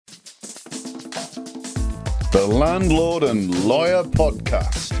the Landlord and Lawyer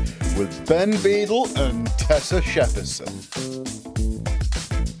Podcast with Ben Beadle and Tessa Shepperson.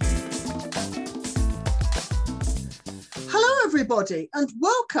 Hello, everybody, and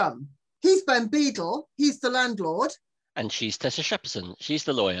welcome. He's Ben Beadle, he's the landlord. And she's Tessa Shepperson, she's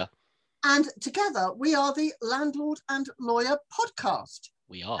the lawyer. And together we are the Landlord and Lawyer Podcast.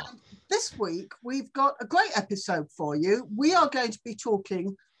 We are. This week we've got a great episode for you. We are going to be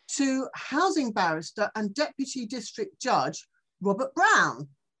talking to housing barrister and Deputy District Judge Robert Brown.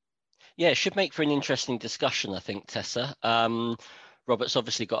 Yeah, it should make for an interesting discussion, I think, Tessa. Robert's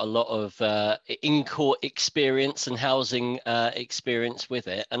obviously got a lot of in-court experience and housing experience with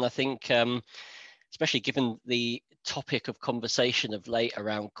it. And I think, especially given the topic of conversation of late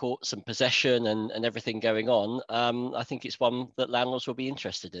around courts and possession and everything going on, I think it's one that landlords will be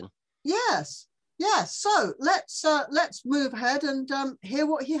interested in. Yes. So let's move ahead and hear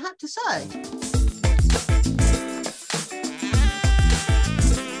what he had to say.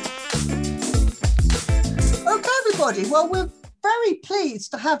 Okay, everybody. Well, we're very pleased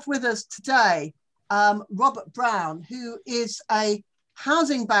to have with us today Robert Brown, who is a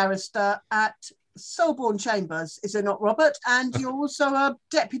housing barrister at Selborne Chambers, is it not, Robert? And you're also a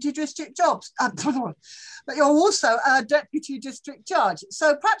Deputy District Judge. But you're also a Deputy District Judge.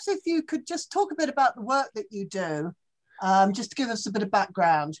 So perhaps if you could just talk a bit about the work that you do, just to give us a bit of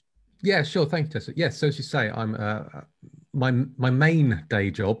background. Yeah, sure. Thank you, Tessa. Yes, so as you say, I'm my main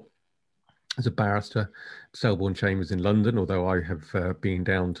day job as a barrister, Selborne Chambers in London, although I have been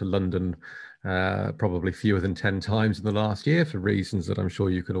down to London probably fewer than 10 times in the last year for reasons that I'm sure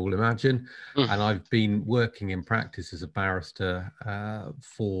you can all imagine. And I've been working in practice as a barrister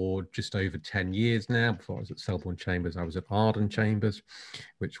for just over 10 years now. Before I was at Selborne Chambers, I was at Arden Chambers,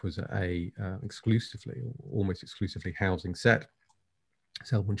 which was almost exclusively housing set.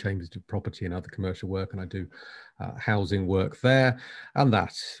 Selborne Chambers do property and other commercial work, and I do housing work there. And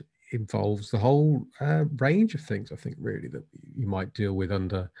that involves the whole range of things, I think, really, that you might deal with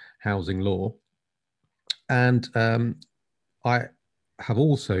under housing law. And I have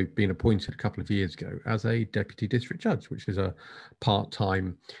also been appointed a couple of years ago as a Deputy District Judge, which is a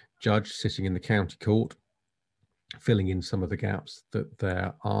part-time judge sitting in the county court, filling in some of the gaps that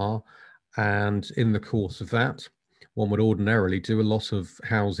there are. And in the course of that, one would ordinarily do a lot of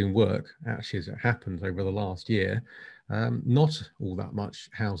housing work. Actually, as it happens over the last year, not all that much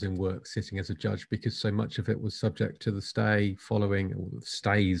housing work sitting as a judge, because so much of it was subject to the stay following, or the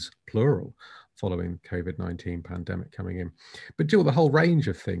stays plural, following COVID-19 pandemic coming in. But do the whole range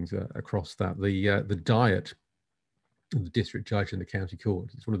of things across that. The diet of the district judge in the county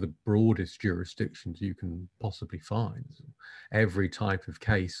court is one of the broadest jurisdictions you can possibly find. Every type of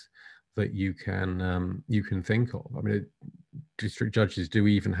case that you can think of. I mean, district judges do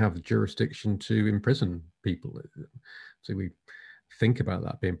even have the jurisdiction to imprison people. So we think about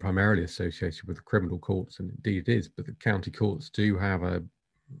that being primarily associated with the criminal courts, and indeed it is, but the county courts do have a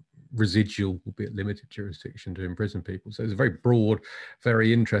residual, albeit limited, jurisdiction to imprison people. So it's a very broad,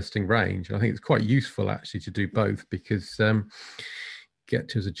 very interesting range. And I think it's quite useful actually to do both, because get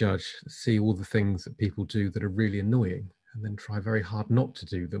to, as a judge, see all the things that people do that are really annoying, and then try very hard not to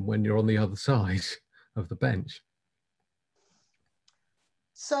do them when you're on the other side of the bench.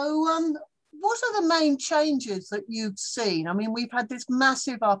 So what are the main changes that you've seen? I mean, we've had this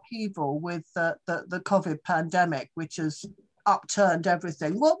massive upheaval with the COVID pandemic, which has upturned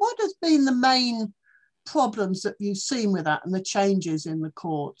everything. What has been the main problems that you've seen with that and the changes in the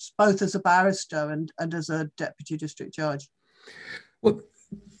courts, both as a barrister and as a Deputy District Judge? Well,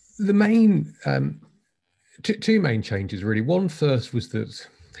 the main... Two main changes, really. One first was that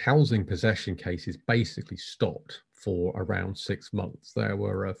housing possession cases basically stopped for around 6 months. There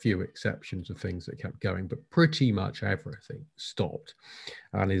were a few exceptions of things that kept going, but pretty much everything stopped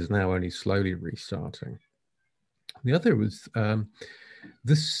and is now only slowly restarting. The other was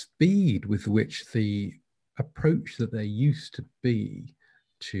the speed with which the approach that there used to be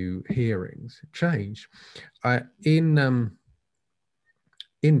to hearings changed.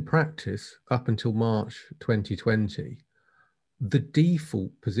 In practice, up until March 2020, the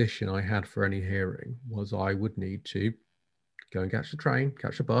default position I had for any hearing was I would need to go and catch the train,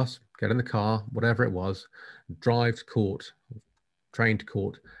 catch a bus, get in the car, whatever it was, drive to court, train to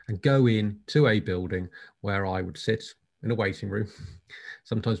court, and go in to a building where I would sit in a waiting room,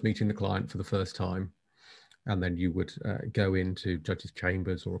 sometimes meeting the client for the first time, and then you would go into judge's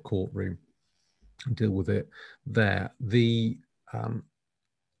chambers or a courtroom and deal with it there.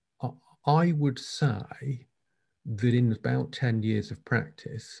 I would say that in about 10 years of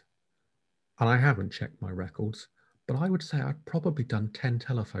practice, and I haven't checked my records, but I would say I've probably done 10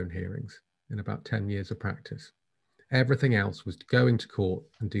 telephone hearings in about 10 years of practice. Everything else was going to court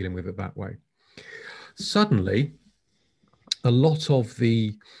and dealing with it that way. Suddenly, a lot of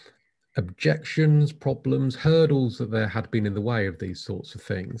the objections, problems, hurdles that there had been in the way of these sorts of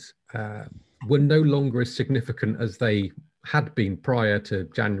things were no longer as significant as they had been prior to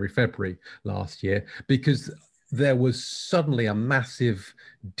January, February last year, because there was suddenly a massive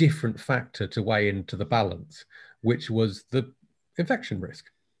different factor to weigh into the balance, which was the infection risk.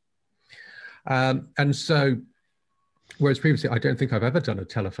 And so, whereas previously, I don't think I've ever done a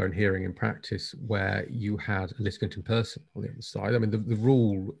telephone hearing in practice where you had a litigant in person on the other side. I mean, the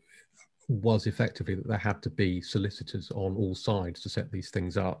rule was effectively that there had to be solicitors on all sides to set these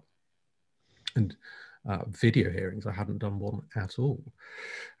things up. And video hearings, I hadn't done one at all.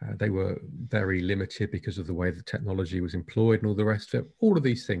 They were very limited because of the way the technology was employed and all the rest of it. All of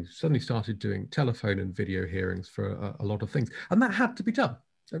these things suddenly started doing telephone and video hearings for a lot of things. And that had to be done.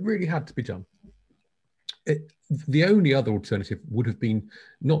 It really had to be done. The only other alternative would have been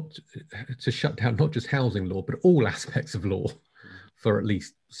not to shut down not just housing law, but all aspects of law for at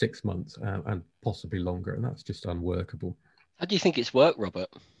least 6 months and possibly longer. And that's just unworkable. How do you think it's worked, Robert?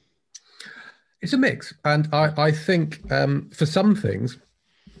 It's a mix. And I think for some things,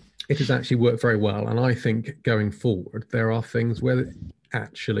 it has actually worked very well. And I think going forward, there are things where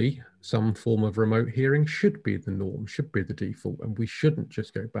actually some form of remote hearing should be the norm, should be the default. And we shouldn't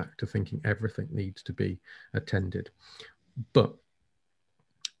just go back to thinking everything needs to be attended. But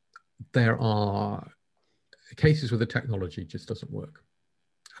there are cases where the technology just doesn't work.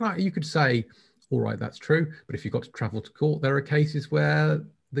 And you could say, all right, that's true. But if you've got to travel to court, there are cases where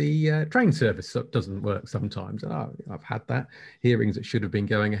the train service doesn't work sometimes. And I've had that. Hearings that should have been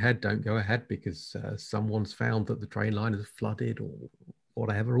going ahead don't go ahead because someone's found that the train line is flooded or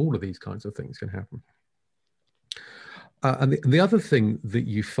whatever. All of these kinds of things can happen. And the other thing that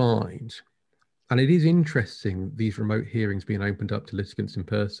you find, and it is interesting, these remote hearings being opened up to litigants in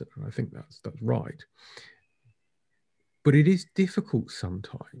person, and I think that's right. But it is difficult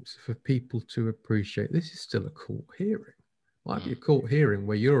sometimes for people to appreciate this is still a court hearing. Might be a court hearing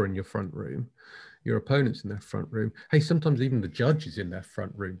where you're in your front room, your opponent's in their front room. Hey, sometimes even the judge is in their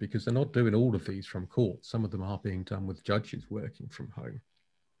front room because they're not doing all of these from court. Some of them are being done with judges working from home.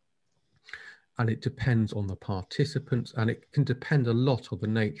 And it depends on the participants, and it can depend a lot on the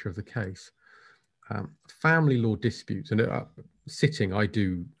nature of the case. Family law disputes, and sitting, I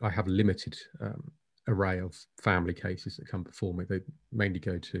have a limited array of family cases that come before me. They mainly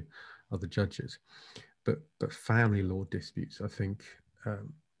go to other judges. But family law disputes, I think,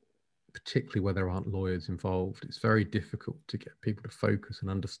 particularly where there aren't lawyers involved, it's very difficult to get people to focus and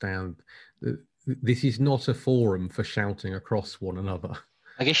understand that this is not a forum for shouting across one another.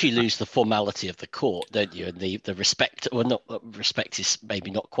 I guess you lose the formality of the court, don't you? And the respect, or not respect is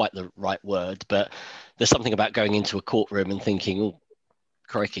maybe not quite the right word, but there's something about going into a courtroom and thinking, oh,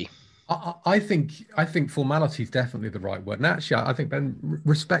 crikey. I think formality is definitely the right word. And actually, I think, Ben,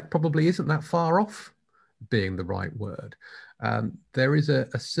 respect probably isn't that far off being the right word. There is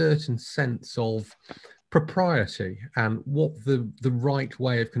a certain sense of propriety and what the right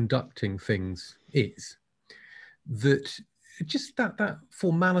way of conducting things is. That just that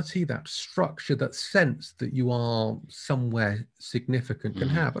formality, that structure, that sense that you are somewhere significant can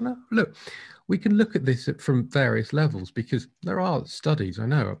have. And look, we can look at this from various levels because there are studies, I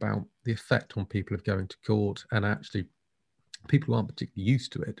know, about the effect on people of going to court, and actually people who aren't particularly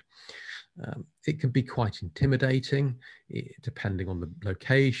used to it. It can be quite intimidating, depending on the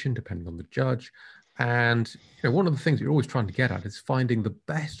location, depending on the judge. And one of the things you're always trying to get at is finding the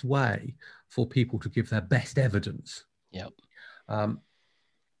best way for people to give their best evidence. Yep.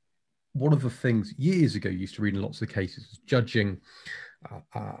 One of the things years ago you used to read in lots of the cases was judging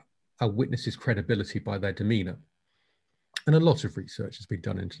a witness's credibility by their demeanour. And a lot of research has been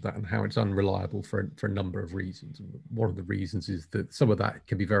done into that and how it's unreliable for a number of reasons. And one of the reasons is that some of that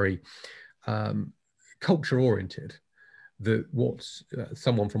can be very culture oriented, that what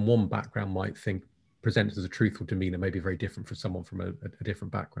someone from one background might think presents as a truthful demeanour may be very different from someone from a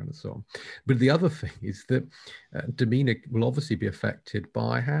different background and so on. But the other thing is that demeanour will obviously be affected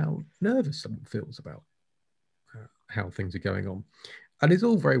by how nervous someone feels about how things are going on. And it's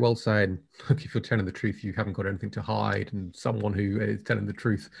all very well saying, look, if you're telling the truth, you haven't got anything to hide, and someone who is telling the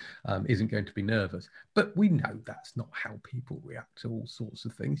truth isn't going to be nervous. But we know that's not how people react to all sorts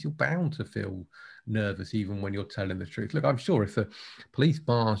of things. You're bound to feel nervous even when you're telling the truth. Look, I'm sure if the police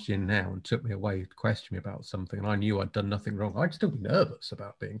barged in now and took me away to question me about something and I knew I'd done nothing wrong, I'd still be nervous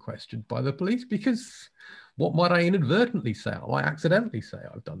about being questioned by the police, because what might I inadvertently say? I might accidentally say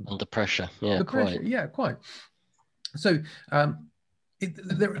I've done that. Under pressure. Yeah, Under pressure. quite. Yeah, quite. So,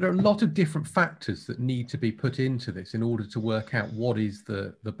 there are a lot of different factors that need to be put into this in order to work out what is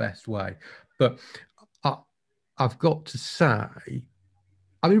the best way. But I've got to say,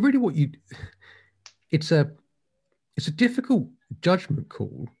 I mean, really, it's a difficult judgment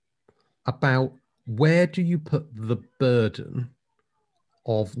call about where do you put the burden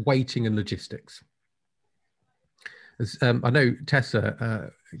of waiting and logistics. I know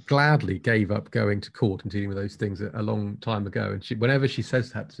Tessa gladly gave up going to court and dealing with those things a long time ago, and whenever she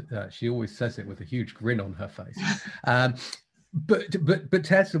says that, she always says it with a huge grin on her face. But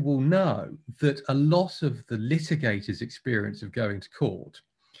Tessa will know that a lot of the litigator's experience of going to court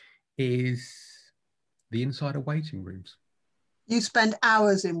is the inside of waiting rooms. You spend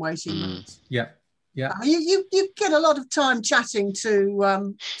hours in waiting rooms. Yeah. Yeah, you get a lot of time chatting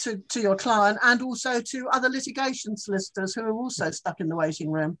to your client and also to other litigation solicitors who are also stuck in the waiting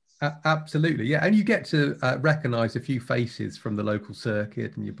room. Absolutely, yeah, and you get to recognise a few faces from the local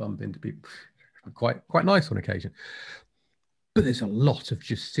circuit, and you bump into people quite nice on occasion. But there's a lot of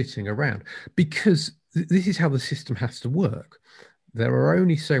just sitting around, because this is how the system has to work. There are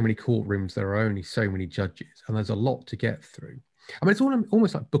only so many courtrooms, there are only so many judges, and there's a lot to get through. I mean, it's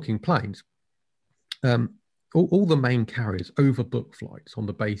almost like booking planes. All the main carriers overbook flights on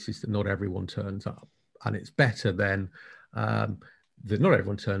the basis that not everyone turns up, and it's better then that not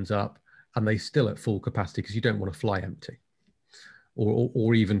everyone turns up and they still at full capacity, because you don't want to fly empty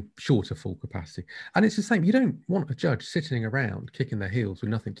or even short of full capacity. And it's the same. You don't want a judge sitting around kicking their heels with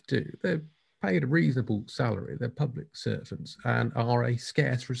nothing to do. They're paid a reasonable salary. They're public servants and are a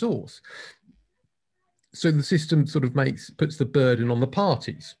scarce resource. So the system sort of puts the burden on the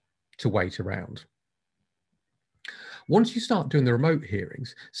parties to wait around. Once you start doing the remote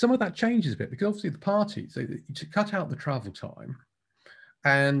hearings, some of that changes a bit, because obviously the parties, to cut out the travel time,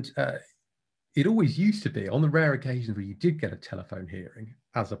 and it always used to be, on the rare occasions where you did get a telephone hearing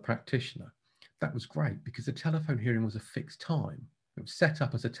as a practitioner, that was great, because the telephone hearing was a fixed time. It was set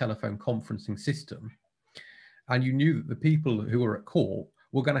up as a telephone conferencing system, and you knew that the people who were at court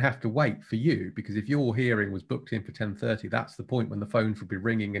were going to have to wait for you, because if your hearing was booked in for 10:30, that's the point when the phones would be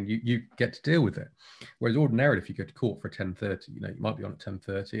ringing and you get to deal with it. Whereas ordinarily, if you go to court for 10:30, you might be on at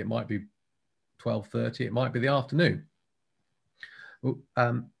 10:30, it might be 12:30, it might be the afternoon. Well,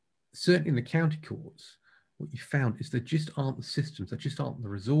 certainly in the county courts, what you found is there just aren't the systems, there just aren't the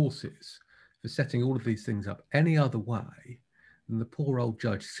resources for setting all of these things up any other way than the poor old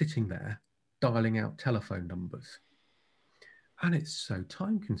judge sitting there dialing out telephone numbers. And it's so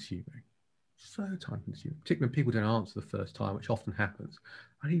time consuming, particularly when people don't answer the first time, which often happens.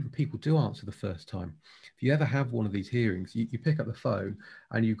 And even people do answer the first time. If you ever have one of these hearings, you pick up the phone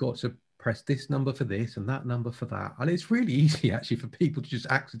and you've got to press this number for this and that number for that. And it's really easy actually for people to just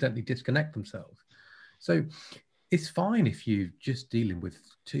accidentally disconnect themselves. So it's fine if you're just dealing with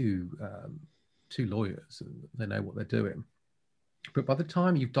two lawyers and they know what they're doing. But by the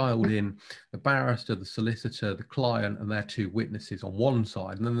time you've dialed in the barrister, the solicitor, the client, and their two witnesses on one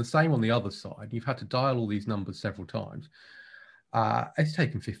side, and then the same on the other side, you've had to dial all these numbers several times. It's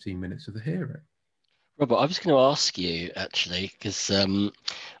taken 15 minutes of the hearing. Robert, I was going to ask you actually, because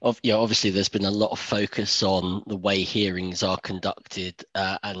obviously there's been a lot of focus on the way hearings are conducted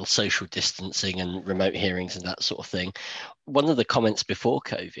and social distancing and remote hearings and that sort of thing. One of the comments before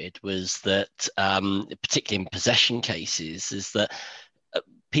COVID was that, particularly in possession cases, is that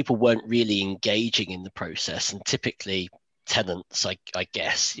people weren't really engaging in the process, and typically tenants, I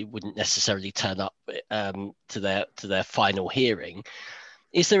guess, it wouldn't necessarily turn up to their final hearing.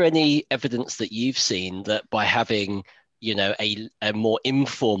 Is there any evidence that you've seen that by having, a more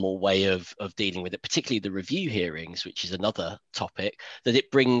informal way of dealing with it, particularly the review hearings, which is another topic, that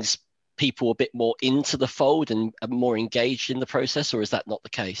it brings people a bit more into the fold and are more engaged in the process, or is that not the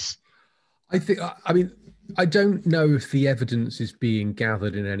case? I don't know if the evidence is being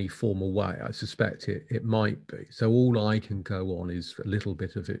gathered in any formal way. I suspect it might be. So all I can go on is a little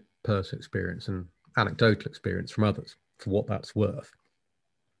bit of it, personal experience and anecdotal experience from others, for what that's worth.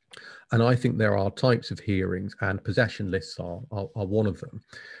 And I think there are types of hearings, and possession lists are one of them.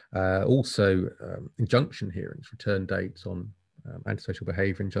 Also, injunction hearings, return dates on antisocial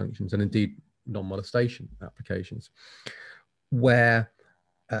behaviour injunctions, and indeed non-molestation applications, where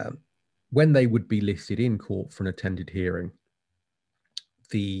when they would be listed in court for an attended hearing,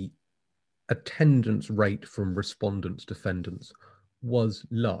 the attendance rate from respondents, defendants was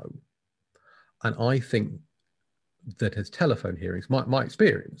low. And I think that as telephone hearings, my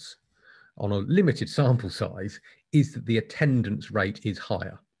experience on a limited sample size is that the attendance rate is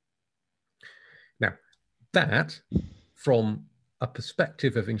higher. Now, that, from a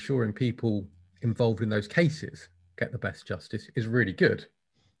perspective of ensuring people involved in those cases get the best justice is really good.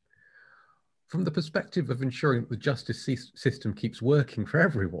 From the perspective of ensuring that the justice system keeps working for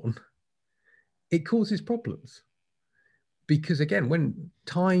everyone, it causes problems. Because again, when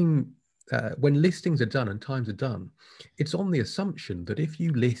listings are done and times are done, it's on the assumption that if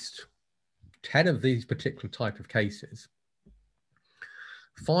you list 10 of these particular type of cases,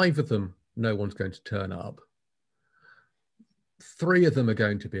 5 of them, no one's going to turn up. 3 of them are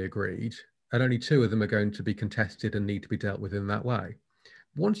going to be agreed, and only 2 of them are going to be contested and need to be dealt with in that way.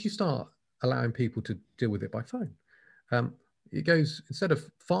 Once you start allowing people to deal with it by phone, it goes, instead of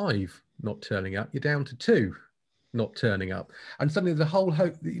 5 not turning up, you're down to 2 not turning up. And suddenly there's a whole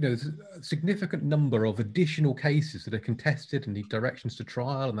there's a significant number of additional cases that are contested and need directions to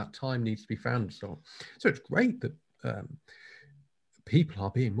trial, and that time needs to be found and so on. So it's great that people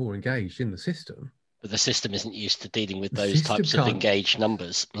are being more engaged in the system. But the system isn't used to dealing with those types of engaged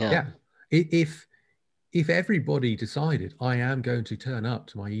numbers. Yeah. If everybody decided, I am going to turn up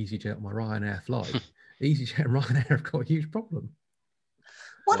to my EasyJet, my Ryanair flight, EasyJet and Ryanair have got a huge problem.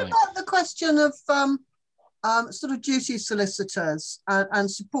 What about the question of sort of duty solicitors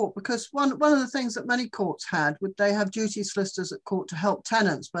and support? Because one of the things that many courts had, would they have duty solicitors at court to help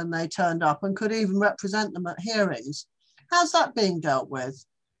tenants when they turned up and could even represent them at hearings? How's that being dealt with?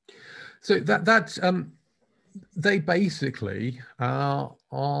 So they basically are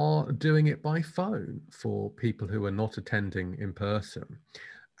doing it by phone for people who are not attending in person.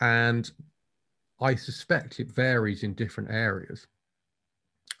 And I suspect it varies in different areas.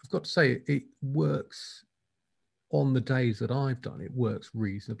 I've got to say, it works on the days that I've done, it works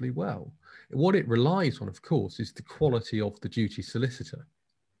reasonably well. What it relies on, of course, is the quality of the duty solicitor.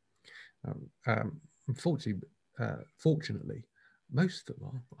 Fortunately, most of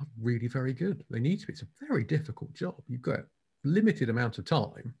them are really very good. They need to be. It's a very difficult job. You've got a limited amount of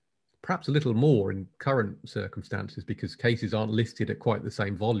time, perhaps a little more in current circumstances because cases aren't listed at quite the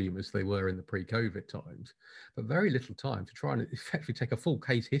same volume as they were in the pre-COVID times, but very little time to try and effectively take a full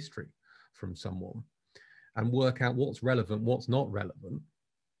case history from someone and work out what's relevant, what's not relevant,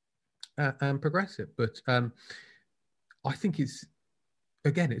 and progress it. But I think it's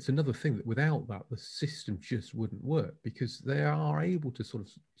another thing that without that, the system just wouldn't work, because they are able to sort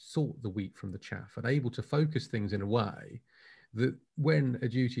of sort the wheat from the chaff and able to focus things in a way that when a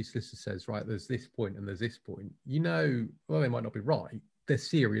duty solicitor says, right, there's this point and there's this point, well, they might not be right. They're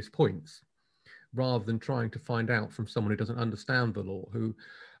serious points, rather than trying to find out from someone who doesn't understand the law, who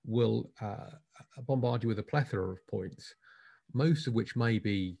will bombard you with a plethora of points, most of which may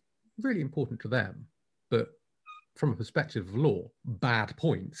be really important to them, but from a perspective of law, bad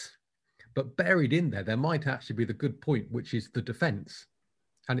points. But buried in there might actually be the good point, which is the defence.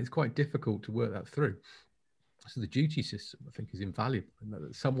 And it's quite difficult to work that through. So the duty system, I think, is invaluable in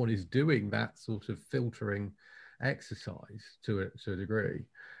that someone is doing that sort of filtering exercise to a degree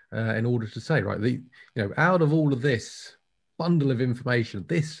in order to say, right, out of all of this bundle of information,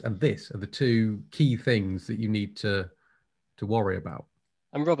 this and this are the 2 key things that you need to worry about.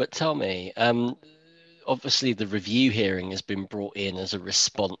 And Robert, tell me, obviously the review hearing has been brought in as a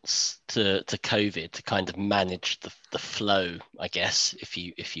response to COVID to kind of manage the flow, I guess,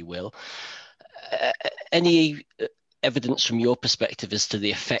 if you will. Any evidence from your perspective as to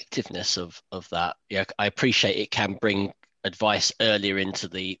the effectiveness of that? I appreciate it can bring advice earlier into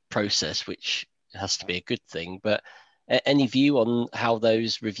the process, which has to be a good thing, but any view on how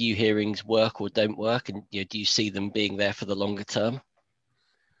those review hearings work or don't work, and do you see them being there for the longer term?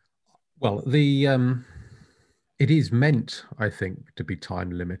 Well, it is meant, I think, to be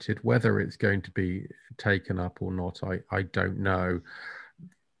time limited. Whether it's going to be taken up or not, I don't know.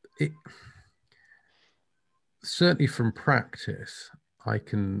 Certainly from practice, I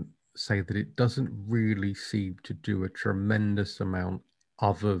can say that it doesn't really seem to do a tremendous amount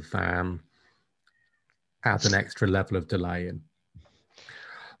other than add an extra level of delay in.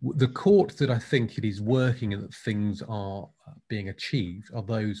 The court that I think it is working and that things are being achieved are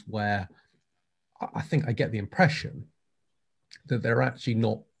those where I think I get the impression that they're actually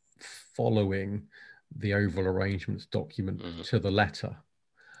not following the Oval Arrangements document to the letter,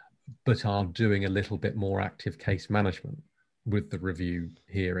 but are doing a little bit more active case management with the review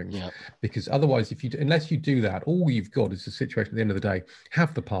hearings. Yeah. Because otherwise, unless you do that, all you've got is a situation at the end of the day,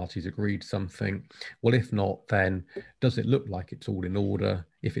 have the parties agreed something? Well, if not, then does it look like it's all in order?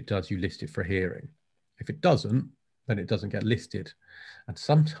 If it does, you list it for a hearing. If it doesn't, then it doesn't get listed. And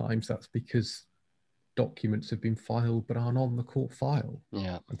sometimes that's because documents have been filed but aren't on the court file.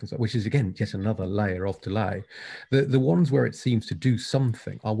 Yeah. Which is, again, yet another layer of delay. The ones where it seems to do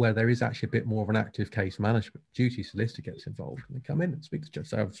something are where there is actually a bit more of an active case management. Duty solicitor gets involved and they come in and speak to the judge.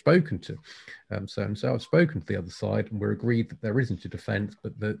 So I've spoken to so-and-so, I've spoken to the other side, and we're agreed that there isn't a defence,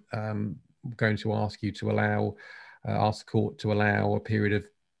 but that I'm going to ask you to ask the court to allow a period of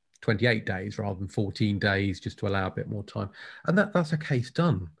 28 days rather than 14 days, just to allow a bit more time. And that's a case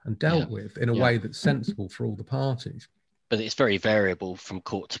done and dealt with in a way that's sensible for all the parties. But it's very variable from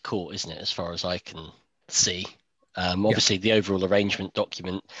court to court, isn't it, as far as I can see? Obviously, the overall arrangement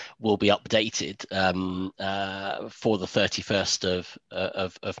document will be updated for the 31st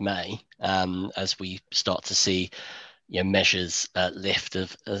of May as we start to see measures lift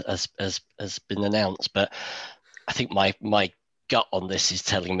as been announced. But I think my gut on this is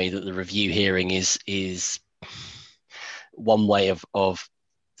telling me that the review hearing is one way of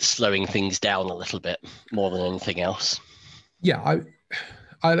slowing things down a little bit more than anything else. Yeah,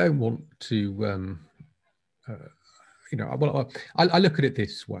 I don't want to, I look at it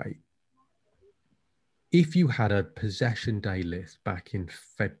this way. If you had a possession day list back in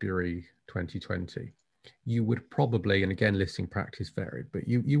February 2020, you would probably, and again, listing practice varied, but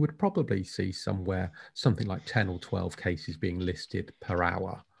you would probably see somewhere something like 10 or 12 cases being listed per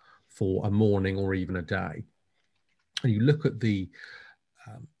hour for a morning or even a day. And you look at the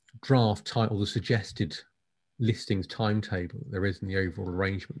draft title, the suggested listings timetable there is in the overall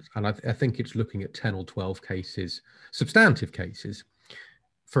arrangements, and I think it's looking at 10 or 12 cases, substantive cases,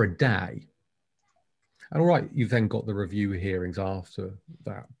 for a day. And all right, you've then got the review hearings after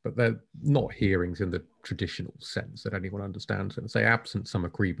that, but they're not hearings in the traditional sense that anyone understands. And say, absent some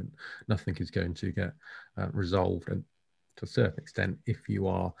agreement, nothing is going to get resolved. And to a certain extent, if you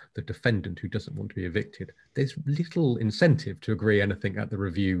are the defendant who doesn't want to be evicted, there's little incentive to agree anything at the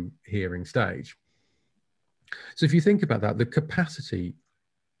review hearing stage. So if you think about that, the capacity,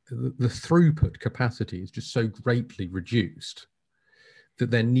 the throughput capacity is just so greatly reduced that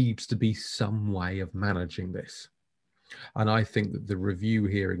there needs to be some way of managing this. And I think that the review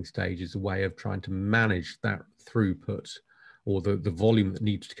hearing stage is a way of trying to manage that throughput, or the volume that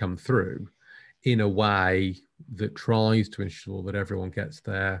needs to come through, in a way that tries to ensure that everyone gets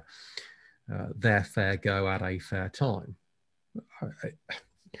their fair go at a fair time.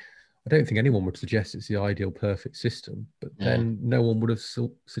 I don't think anyone would suggest it's the ideal perfect system, but then no one would have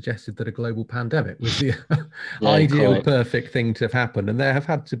suggested that a global pandemic was the ideal perfect thing to have happened. And there have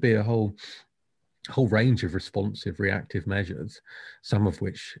had to be a whole range of responsive, reactive measures, some of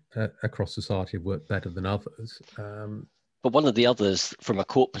which across society have worked better than others. But one of the others, from a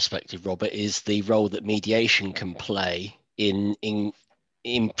court perspective, Robert, is the role that mediation can play in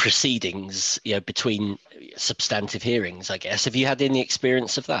proceedings, between substantive hearings, I guess. Have you had any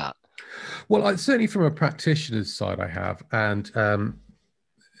experience of that? Well, certainly from a practitioner's side, I have. And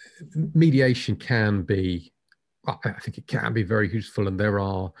mediation can be, I think it can be very useful. And there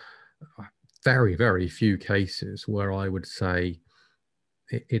are very, very few cases where I would say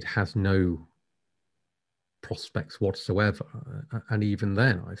it has no prospects whatsoever. And even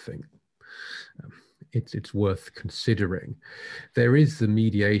then, I think it's worth considering. There is the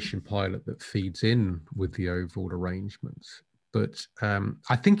mediation pilot that feeds in with the overall arrangements. But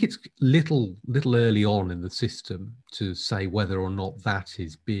I think it's little early on in the system to say whether or not that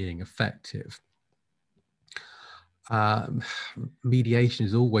is being effective. Mediation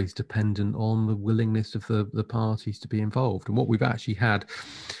is always dependent on the willingness of the parties to be involved. And what we've actually had,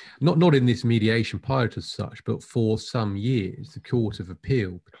 not in this mediation pilot as such, but for some years, the Court of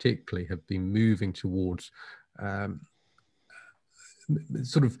Appeal particularly have been moving towards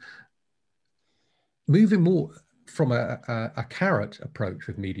sort of moving more from a carrot approach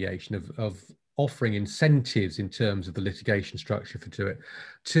with mediation of offering incentives in terms of the litigation structure to it,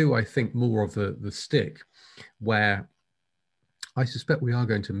 to I think more of the stick, where I suspect we are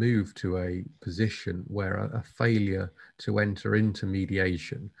going to move to a position where a failure to enter into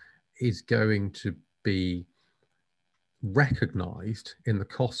mediation is going to be recognised in the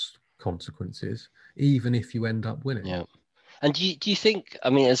cost consequences, even if you end up winning. Yeah. And do you think,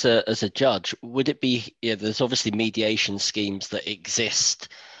 I mean, as a judge, would it be, there's obviously mediation schemes that exist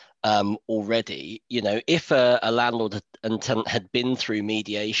already, if a landlord and tenant had been through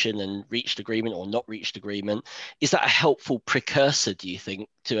mediation and reached agreement or not reached agreement, is that a helpful precursor, do you think,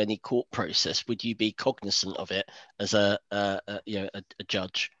 to any court process? Would you be cognizant of it as a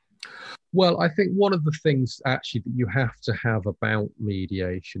judge? Well, I think one of the things actually that you have to have about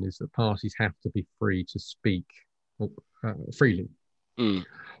mediation is that parties have to be free to speak freely.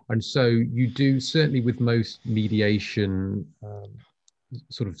 And so you do, certainly with most mediation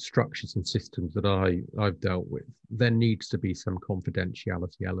sort of structures and systems that I've dealt with, there needs to be some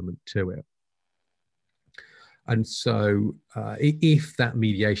confidentiality element to it. And so if that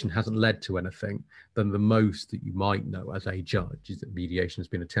mediation hasn't led to anything, then the most that you might know as a judge is that mediation has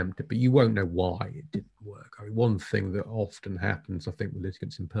been attempted, but you won't know why it didn't work. I mean, one thing that often happens, I think, with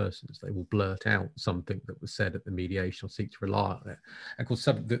litigants in person is they will blurt out something that was said at the mediation or seek to rely on it. And of course,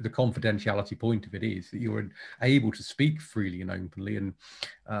 the confidentiality point of it is that you're able to speak freely and openly and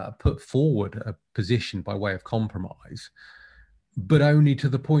put forward a position by way of compromise, but only to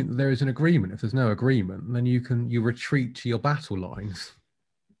the point that there is an agreement. If there's no agreement, then you retreat to your battle lines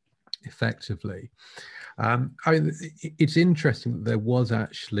effectively. I mean, it's interesting that there was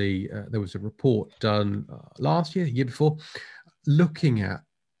actually there was a report done last year, the year before, looking at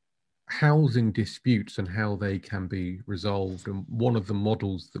housing disputes and how they can be resolved. And one of the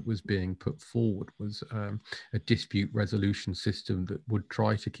models that was being put forward was a dispute resolution system that would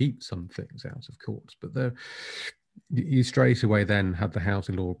try to keep some things out of courts. But you straight away then had the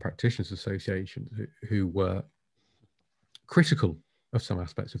Housing Law Practitioners Association who were critical of some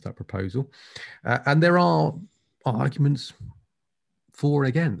aspects of that proposal. And there are arguments for and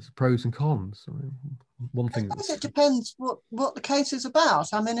against, pros and cons. I mean, one thing I suppose it depends what the case is about.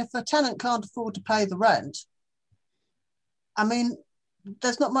 I mean, if a tenant can't afford to pay the rent, I mean,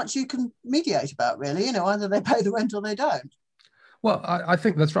 there's not much you can mediate about, really. You know, either they pay the rent or they don't. Well, I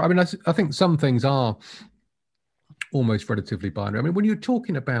think that's right. I mean, I think some things are almost relatively binary. I mean, when you're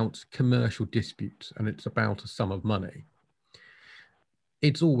talking about commercial disputes and it's about a sum of money,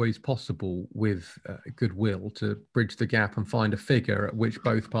 it's always possible with goodwill to bridge the gap and find a figure at which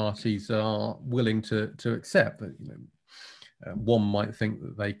both parties are willing to accept. That, you know, one might think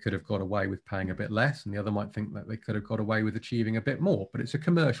that they could have got away with paying a bit less, and the other might think that they could have got away with achieving a bit more. But it's a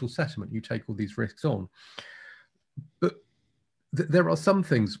commercial settlement. You take all these risks on. But there are some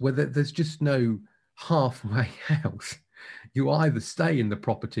things where there's just no halfway house. You either stay in the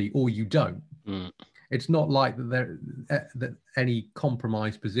property or you don't. It's not like that any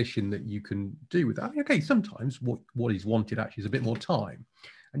compromise position that you can do with that. I mean, okay, sometimes what is wanted actually is a bit more time,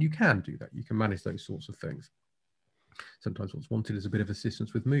 and you can do that. You can manage those sorts of things. Sometimes what's wanted is a bit of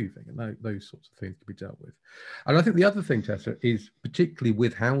assistance with moving, and those sorts of things can be dealt with. And I think the other thing, Tessa, is particularly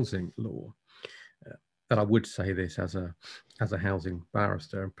with housing law, and I would say this as a housing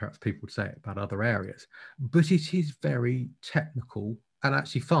barrister, and perhaps people would say it about other areas, but it is very technical and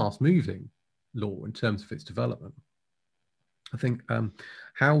actually fast-moving law in terms of its development. I think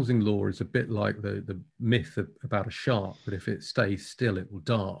housing law is a bit like the myth about a shark, that if it stays still, it will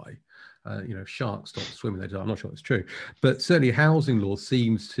die. You know, if sharks stop swimming, they die. I'm not sure it's true, but certainly housing law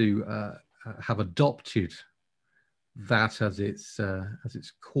seems to have adopted that as its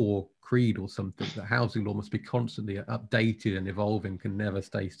core creed or something, that housing law must be constantly updated and evolving, can never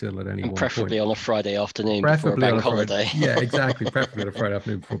stay still at any one point. Preferably on a Friday afternoon before a bank holiday. Yeah, exactly. Preferably on a Friday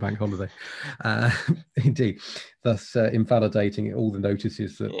afternoon before a bank holiday. Indeed. Thus invalidating all the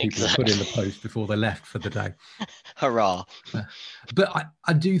notices that people put in the post before they left for the day. Hurrah. But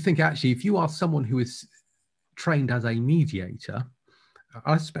I do think actually, if you are someone who is trained as a mediator,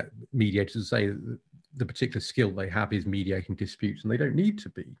 I suspect mediators say that the particular skill they have is mediating disputes, and they don't need to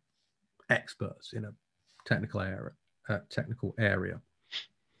be experts in a technical area.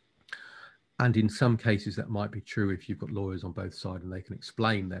 And in some cases that might be true if you've got lawyers on both sides and they can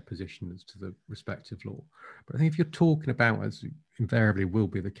explain their position as to the respective law. But I think if you're talking about, as invariably will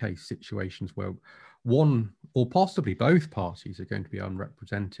be the case, situations where one or possibly both parties are going to be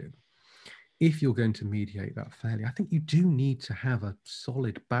unrepresented, if you're going to mediate that fairly, I think you do need to have a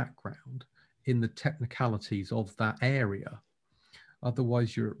solid background in the technicalities of that area.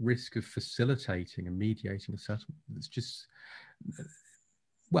 Otherwise, you're at risk of facilitating and mediating a settlement that's just,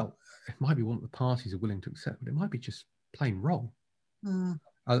 well, it might be one that the parties are willing to accept, but it might be just plain wrong. And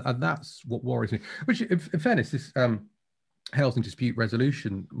that's what worries me. Which, in fairness, this housing dispute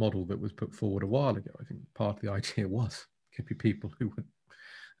resolution model that was put forward a while ago, I think part of the idea was could be people who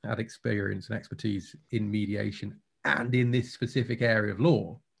had experience and expertise in mediation and in this specific area of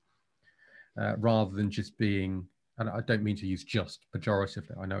law, rather than just being, and I don't mean to use just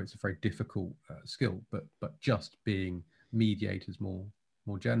pejoratively, I know it's a very difficult skill, but just being mediators more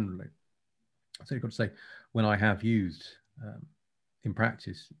generally. So you've got to say, when I have used in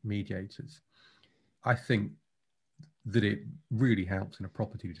practice mediators, I think that it really helps in a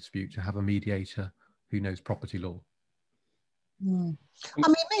property dispute to have a mediator who knows property law. I mean,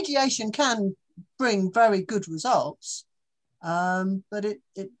 mediation can bring very good results, but it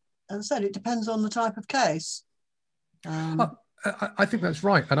as I said, it depends on the type of case. And I think that's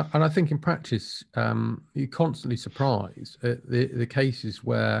right, and I think in practice, you're constantly surprised at the cases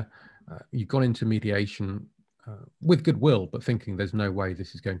where you've gone into mediation with goodwill, but thinking there's no way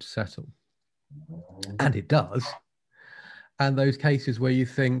this is going to settle, and it does. And those cases where you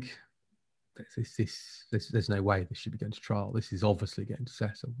think there's no way this should be going to trial. This is obviously going to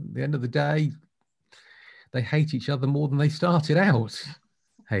settle. At the end of the day, they hate each other more than they started out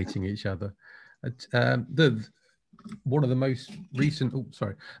hating each other. One of the most recent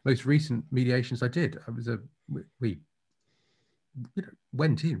mediations I did, we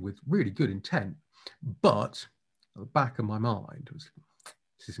went in with really good intent, but at the back of my mind was,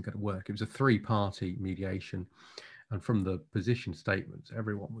 this isn't going to work. It was a 3-party mediation, and from the position statements,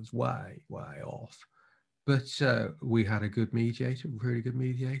 everyone was way off. But we had a good mediator, really good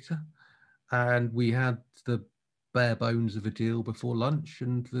mediator, and we had the bare bones of a deal before lunch,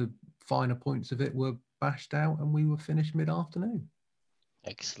 and the finer points of it were bashed out, and we were finished mid-afternoon.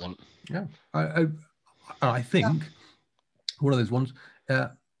 Excellent. Yeah, I think one of those ones,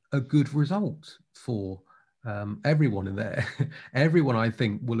 a good result for everyone in there. Everyone, I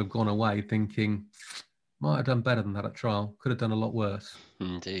think, will have gone away thinking, might have done better than that at trial. Could have done a lot worse.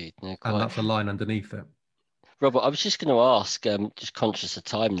 Indeed. No, and that's a line underneath it. Robert, I was just going to ask, just conscious of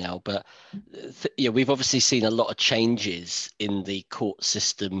time now, but we've obviously seen a lot of changes in the court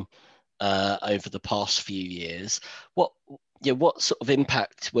system over the past few years. What sort of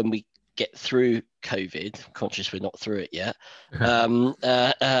impact, when we get through COVID, conscious we're not through it yet, what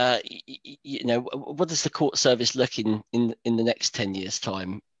does the court service look in the next 10 years'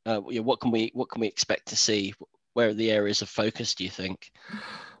 time? What can we expect to see? Where are the areas of focus, do you think?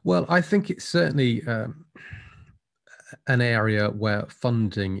 Well, I think it's certainly an area where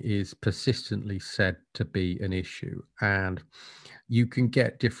funding is persistently said to be an issue, and you can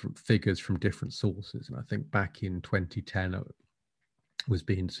get different figures from different sources. And I think back in 2010, it was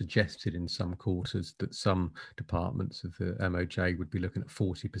being suggested in some quarters that some departments of the MOJ would be looking at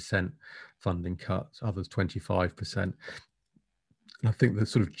 40% funding cuts, others 25%. And I think the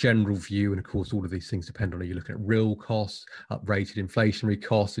sort of general view, and of course all of these things depend on, are you looking at real costs, uprated inflationary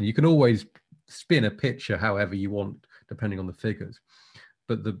costs, and you can always spin a picture however you want depending on the figures.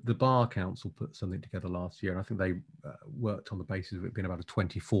 But the Bar Council put something together last year, and I think they worked on the basis of it being about a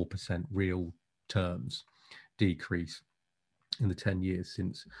 24% real terms decrease in the 10 years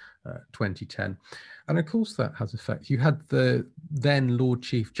since 2010. And of course that has effect. You had the then Lord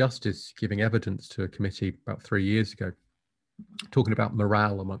Chief Justice giving evidence to a committee about 3 years ago, talking about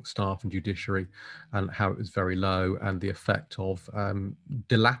morale amongst staff and judiciary and how it was very low, and the effect of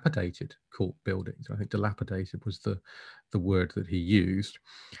dilapidated court buildings. I think dilapidated was the word that he used.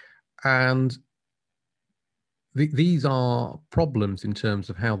 And these are problems in terms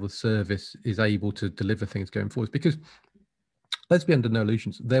of how the service is able to deliver things going forward, because let's be under no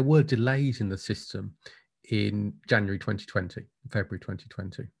illusions, there were delays in the system in January 2020, February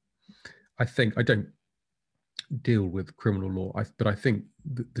 2020. I don't deal with criminal law, but I think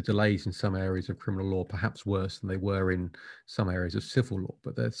the delays in some areas of criminal law perhaps worse than they were in some areas of civil law,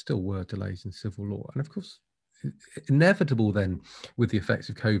 but there still were delays in civil law. And of course, inevitable then with the effects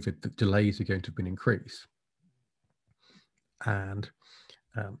of COVID that delays are going to have been increased. And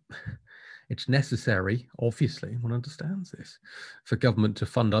it's necessary, obviously, one understands this, for government to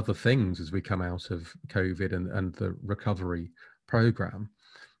fund other things as we come out of COVID and the recovery programme.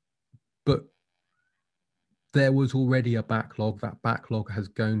 But there was already a backlog. That backlog has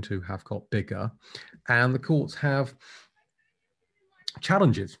going to have got bigger, and the courts have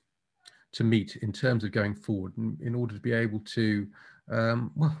challenges to meet in terms of going forward in order to be able to,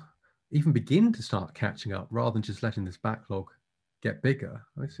 even begin to start catching up rather than just letting this backlog get bigger.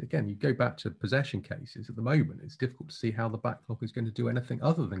 Again, you go back to possession cases at the moment, it's difficult to see how the backlog is going to do anything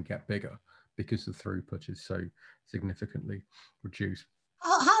other than get bigger because the throughput is so significantly reduced.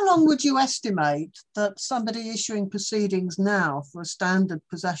 How long would you estimate that somebody issuing proceedings now for a standard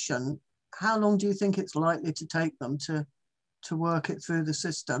possession, how long do you think it's likely to take them to work it through the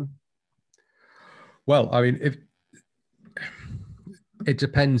system? Well, I mean, it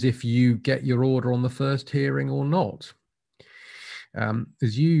depends if you get your order on the first hearing or not.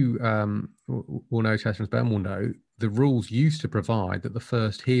 As you will know, Tessa, as Ben will know, the rules used to provide that the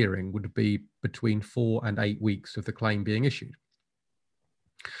first hearing would be between 4 and 8 weeks of the claim being issued.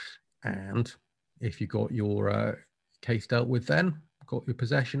 And if you got your case dealt with then, got your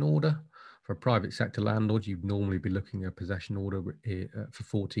possession order, for a private sector landlord, you'd normally be looking at a possession order for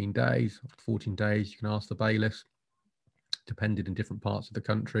 14 days. After 14 days, you can ask the bailiffs, depended in different parts of the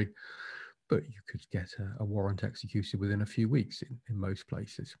country, but you could get a warrant executed within a few weeks in most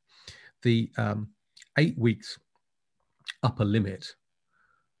places. The 8 weeks upper limit,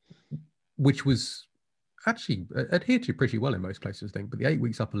 which was actually adhered to pretty well in most places, I think, but the 8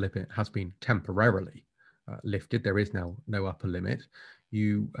 weeks upper limit has been temporarily lifted. There is now no upper limit.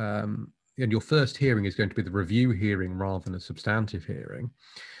 And your first hearing is going to be the review hearing rather than a substantive hearing.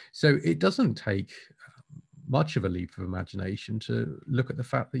 So it doesn't take much of a leap of imagination to look at the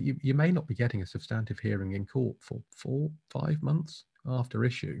fact that you may not be getting a substantive hearing in court for 4-5 months after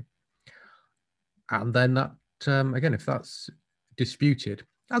issue. And then that, again, if that's disputed,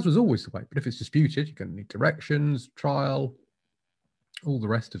 as was always the way, but if it's disputed, you're going to need directions, trial, all the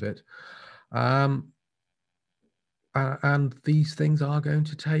rest of it. And these things are going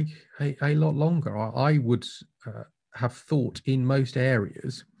to take a lot longer. I would have thought in most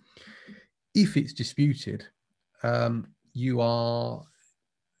areas, if it's disputed, you are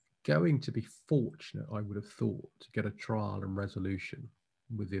going to be fortunate, I would have thought, to get a trial and resolution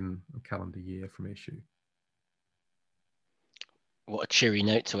within a calendar year from issue. What a cheery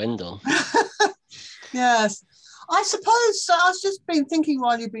note to end on. Yes. I suppose, I've just been thinking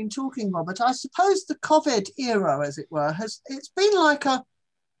while you've been talking, Robert, I suppose the COVID era, as it were, it's been like a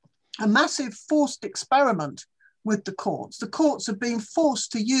massive forced experiment with the courts. The courts have been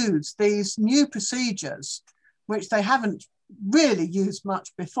forced to use these new procedures, which they haven't really used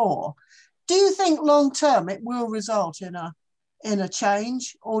much before. Do you think long term it will result in a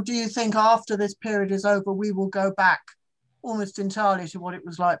change, or do you think after this period is over, we will go back almost entirely to what it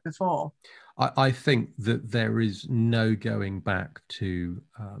was like before? I think that there is no going back to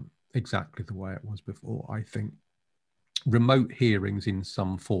exactly the way it was before. I think remote hearings in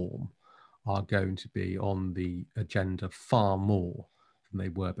some form are going to be on the agenda far more than they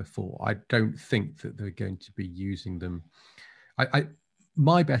were before. I don't think that they're going to be using them.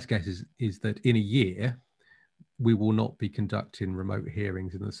 My best guess is that in a year, we will not be conducting remote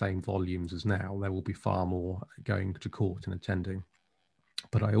hearings in the same volumes as now. There will be far more going to court and attending.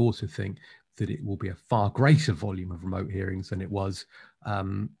 But I also think that it will be a far greater volume of remote hearings than it was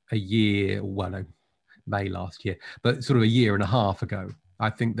a year, well, no, May last year, but sort of a year and a half ago. I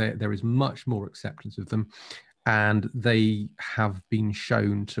think there is much more acceptance of them, and they have been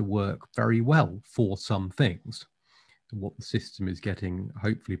shown to work very well for some things. What the system is getting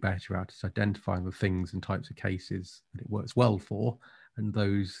hopefully better at is identifying the things and types of cases that it works well for and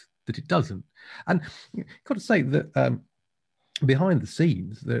those that it doesn't. And I've got to say that behind the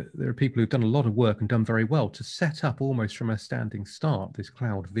scenes, there are people who've done a lot of work and done very well to set up almost from a standing start this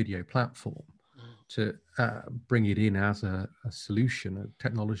cloud video platform to bring it in as a solution, a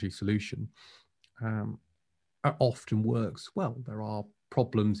technology solution. Often works well. There are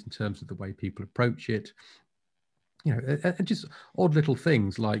problems in terms of the way people approach it. You know, and just odd little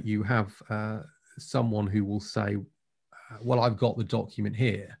things like you have someone who will say, well, I've got the document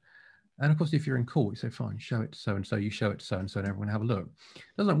here. And of course, if you're in court, you say, fine, show it to so-and-so, you show it to so-and-so, and everyone have a look. It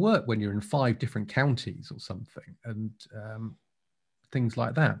doesn't work when you're in 5 different counties or something, and things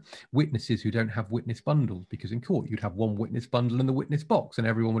like that. Witnesses who don't have witness bundles, because in court, you'd have one witness bundle in the witness box, and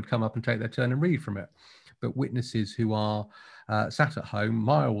everyone would come up and take their turn and read from it. But witnesses who are sat at home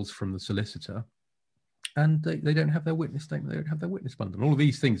miles from the solicitor, and they don't have their witness statement, they don't have their witness bundle. And all of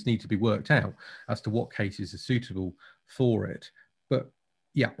these things need to be worked out as to what cases are suitable for it. But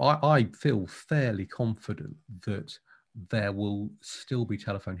yeah, I feel fairly confident that there will still be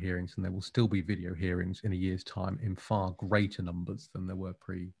telephone hearings and there will still be video hearings in a year's time in far greater numbers than there were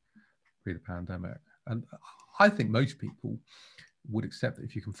pre the pandemic. And I think most people would accept that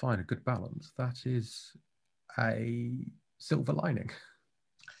if you can find a good balance, that is a silver lining.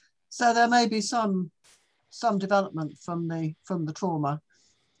 So there may be some development from the trauma.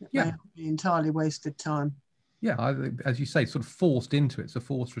 It may not be entirely wasted time. Yeah, as you say, sort of forced into it. It's a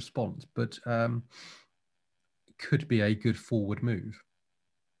forced response, but could be a good forward move.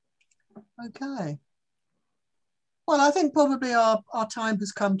 Okay. Well, I think probably our time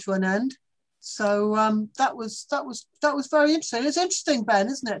has come to an end. So that was very interesting. It's interesting, Ben,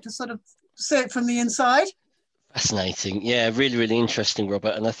 isn't it, to sort of see it from the inside? Fascinating. Yeah, really, really interesting,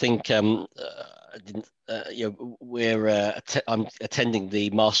 Robert. And I think I'm attending the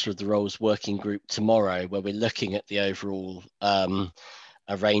Master of the Rolls working group tomorrow, where we're looking at the overall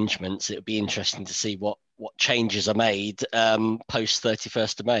arrangements. It would be interesting to see what changes are made post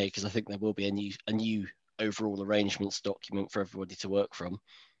 31st of May, because I think there will be a new overall arrangements document for everybody to work from.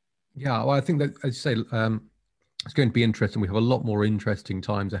 Yeah, well, I think that, as you say, it's going to be interesting. We have a lot more interesting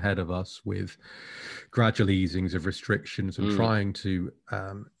times ahead of us with gradual easings of restrictions and trying to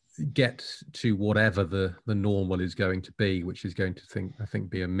get to whatever the normal is going to be, which is going to, I think,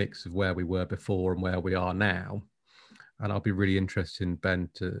 be a mix of where we were before and where we are now. And I'll be really interested in Ben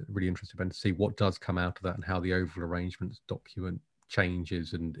to see what does come out of that and how the overall arrangements document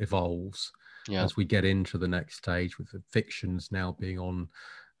changes and evolves as we get into the next stage, with the fictions now being on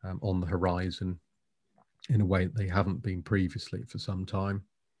the horizon in a way that they haven't been previously for some time,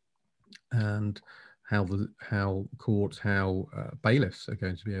 and how courts, how bailiffs are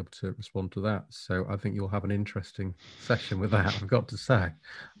going to be able to respond to that. So I think you'll have an interesting session with that, I've got to say. I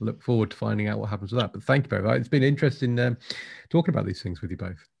look forward to finding out what happens with that. But thank you very much. It's been interesting talking about these things with you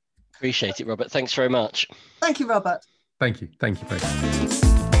both. Appreciate it, Robert. Thanks very much. Thank you, Robert. Thank you both.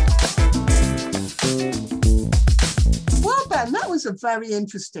 Well, Ben, that was a very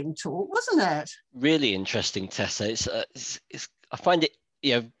interesting talk, wasn't it? Really interesting, Tessa. It's I find it,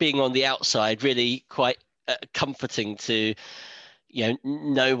 being on the outside, really quite comforting to,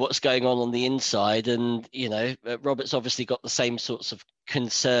 know what's going on the inside. And, Robert's obviously got the same sorts of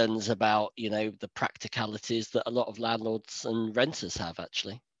concerns about, the practicalities that a lot of landlords and renters have,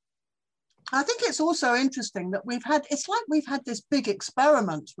 actually. I think it's also interesting that we've had this big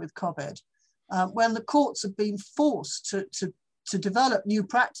experiment with COVID, when the courts have been forced to develop new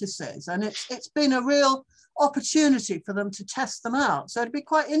practices, and it's been a real opportunity for them to test them out. So it'd be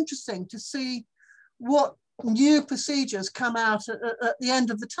quite interesting to see what new procedures come out at the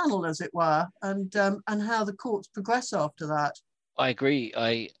end of the tunnel, as it were, and how the courts progress after that. I agree.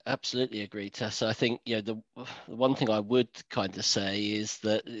 I absolutely agree, Tessa. I think, the one thing I would kind of say is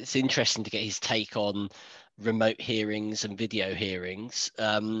that it's interesting to get his take on remote hearings and video hearings.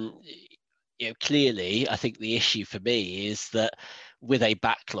 Clearly, I think the issue for me is that with a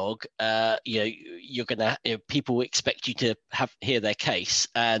backlog, you're gonna, people expect you to hear their case,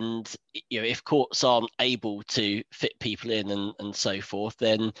 and if courts aren't able to fit people in and so forth,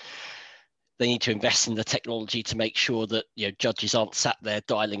 then they need to invest in the technology to make sure that judges aren't sat there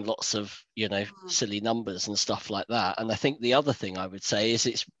dialing lots of silly numbers and stuff like that. And I think the other thing I would say is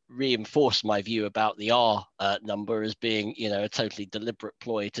it's reinforced my view about the R number as being a totally deliberate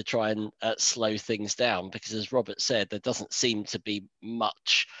ploy to try and slow things down, because as Robert said, there doesn't seem to be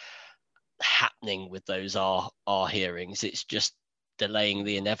much happening with those R hearings. It's just delaying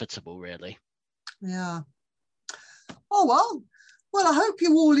the inevitable, really. Yeah. Oh, well, I hope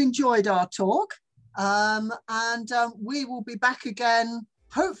you all enjoyed our talk, and we will be back again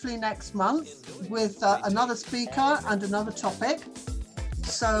hopefully next month with another speaker and another topic.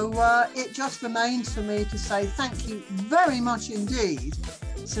 So it just remains for me to say thank you very much indeed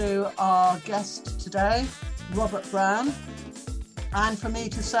to our guest today, Robert Brown, and for me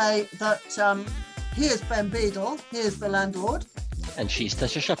to say that here's Ben Beadle, here's the landlord. And she's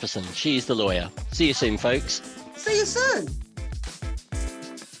Tessa Shepperson, she's the lawyer. See you soon, folks. See you soon.